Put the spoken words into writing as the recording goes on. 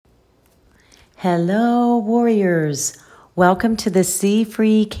Hello, warriors. Welcome to the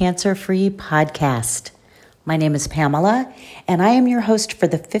C-Free, Cancer-Free podcast. My name is Pamela, and I am your host for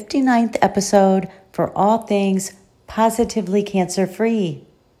the 59th episode for all things positively cancer-free.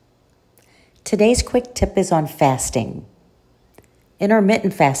 Today's quick tip is on fasting.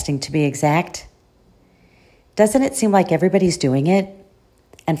 Intermittent fasting, to be exact. Doesn't it seem like everybody's doing it?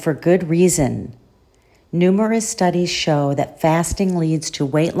 And for good reason. Numerous studies show that fasting leads to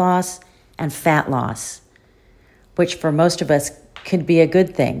weight loss and fat loss, which for most of us could be a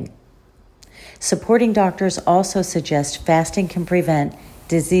good thing. Supporting doctors also suggest fasting can prevent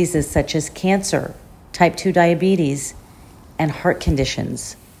diseases such as cancer, type 2 diabetes, and heart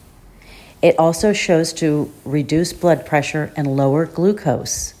conditions. It also shows to reduce blood pressure and lower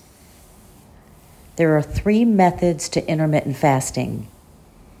glucose. There are 3 methods to intermittent fasting.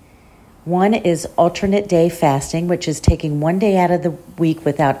 One is alternate day fasting, which is taking one day out of the week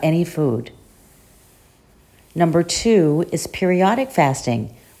without any food. Number 2 is periodic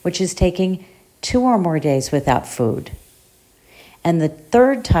fasting, which is taking 2 or more days without food. And the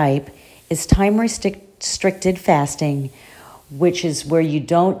third type is time-restricted fasting, which is where you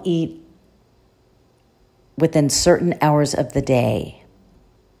don't eat within certain hours of the day.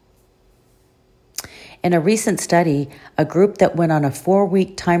 In a recent study, a group that went on a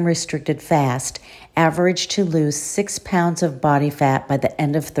 4-week time-restricted fast averaged to lose 6 pounds of body fat by the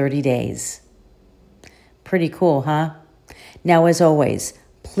end of 30 days. Pretty cool, huh? Now, as always,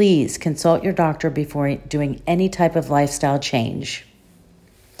 please consult your doctor before doing any type of lifestyle change.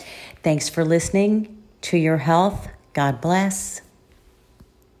 Thanks for listening. To your health, God bless.